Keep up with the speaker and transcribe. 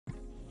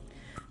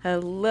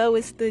Hello,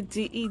 it's the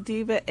DE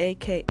Diva,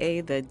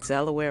 aka the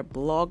Delaware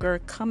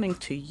blogger, coming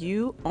to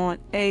you on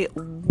a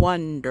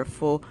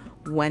wonderful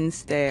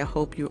Wednesday. I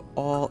hope you're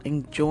all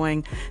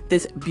enjoying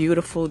this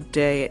beautiful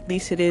day. At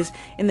least it is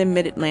in the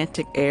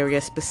mid-Atlantic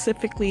area,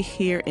 specifically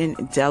here in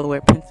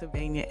Delaware,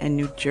 Pennsylvania, and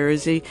New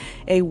Jersey.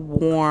 A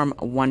warm,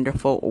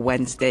 wonderful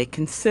Wednesday,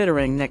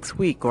 considering next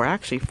week, or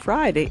actually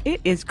Friday,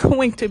 it is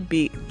going to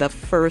be the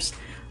 1st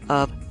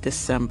of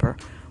December.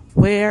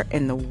 Where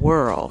in the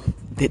world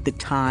did the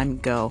time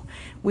go?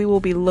 We will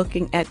be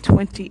looking at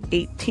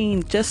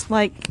 2018 just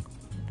like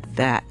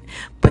that.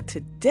 But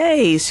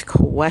today's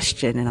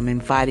question, and I'm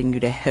inviting you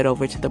to head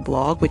over to the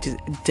blog, which is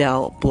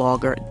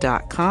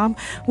delblogger.com.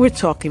 We're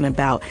talking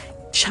about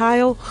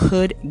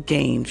childhood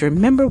games.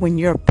 Remember when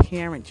your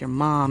parent, your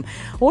mom,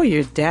 or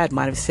your dad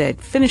might have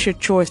said, finish your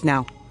chores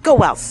now,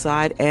 go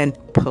outside and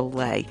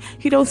play.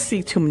 You don't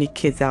see too many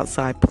kids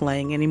outside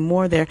playing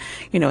anymore. They're,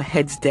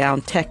 heads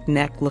down, tech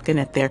neck, looking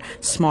at their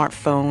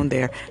smartphone,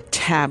 their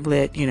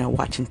tablet,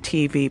 watching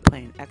TV,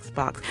 playing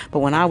Xbox. But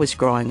when I was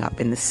growing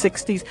up in the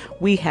 60s,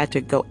 we had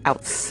to go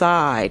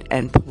outside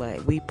and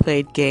play. We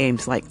played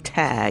games like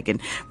tag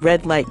and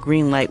red light,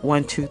 green light,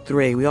 1, 2,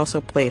 3. We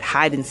also played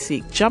hide and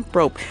seek, jump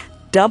rope,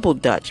 double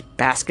dutch,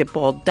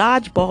 basketball,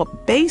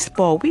 dodgeball,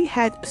 baseball. We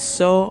had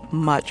so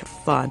much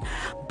fun.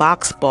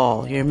 Box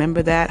ball, you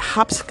remember that?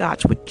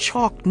 Hopscotch with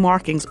chalk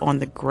markings on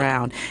the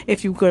ground.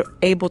 If you were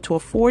able to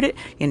afford it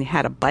and you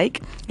had a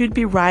bike, you'd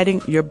be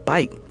riding your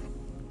bike.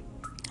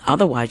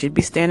 Otherwise, you'd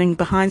be standing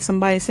behind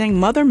somebody saying,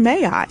 "Mother,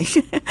 may I?"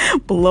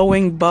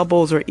 blowing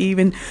bubbles, or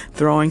even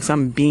throwing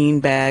some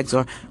bean bags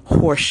or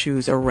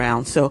horseshoes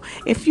around. So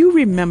if you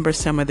remember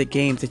some of the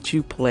games that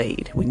you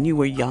played when you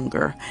were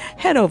younger,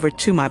 head over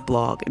to my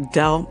blog,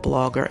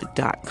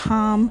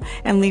 delblogger.com,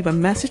 and leave a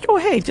message. Or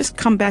hey, just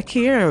come back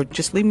here, or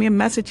just leave me a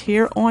message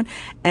here on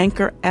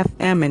Anchor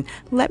FM and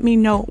let me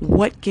know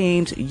what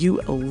games you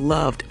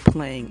loved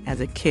playing as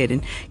a kid.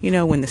 And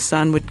when the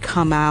sun would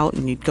come out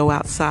and you'd go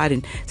outside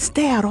and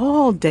stay out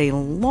all day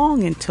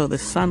long until the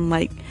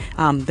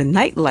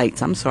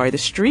the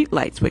street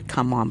lights would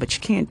come on. But you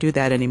can't do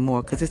that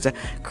anymore because it's a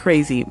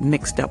crazy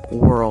mixed up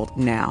world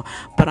now.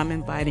 But I'm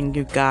inviting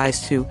you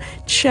guys to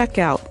check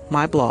out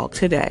my blog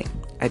today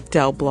at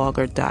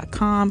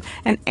delblogger.com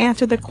and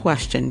answer the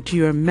question, do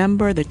you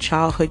remember the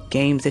childhood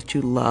games that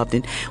you loved?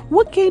 And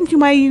what games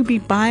might you be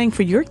buying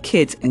for your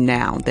kids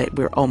now that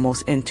we're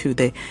almost into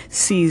the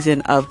season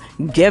of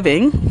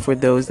giving for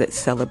those that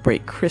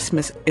celebrate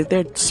Christmas? Is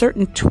there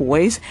certain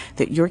toys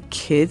that your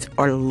kids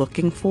are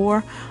looking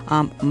for?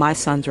 My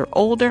sons are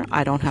older.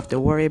 I don't have to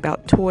worry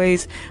about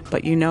toys.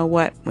 But you know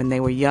what? When they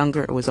were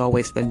younger, it was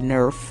always the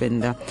Nerf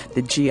and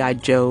the G.I.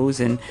 Joes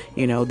and,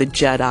 the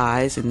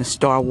Jedis and the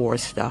Star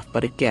Wars stuff.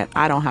 But again,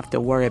 I don't have to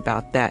worry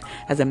about that.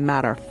 As a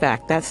matter of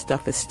fact, that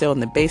stuff is still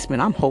in the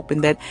basement. I'm hoping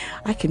that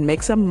I can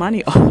make some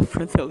money off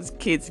of those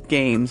kids'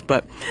 games.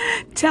 But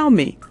tell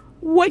me,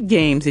 what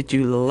games did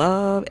you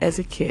love as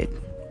a kid?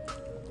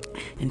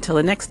 Until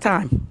the next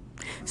time,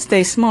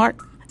 stay smart,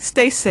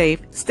 stay safe,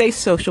 stay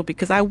social,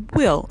 because I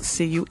will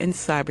see you in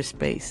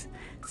cyberspace.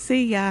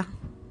 See ya.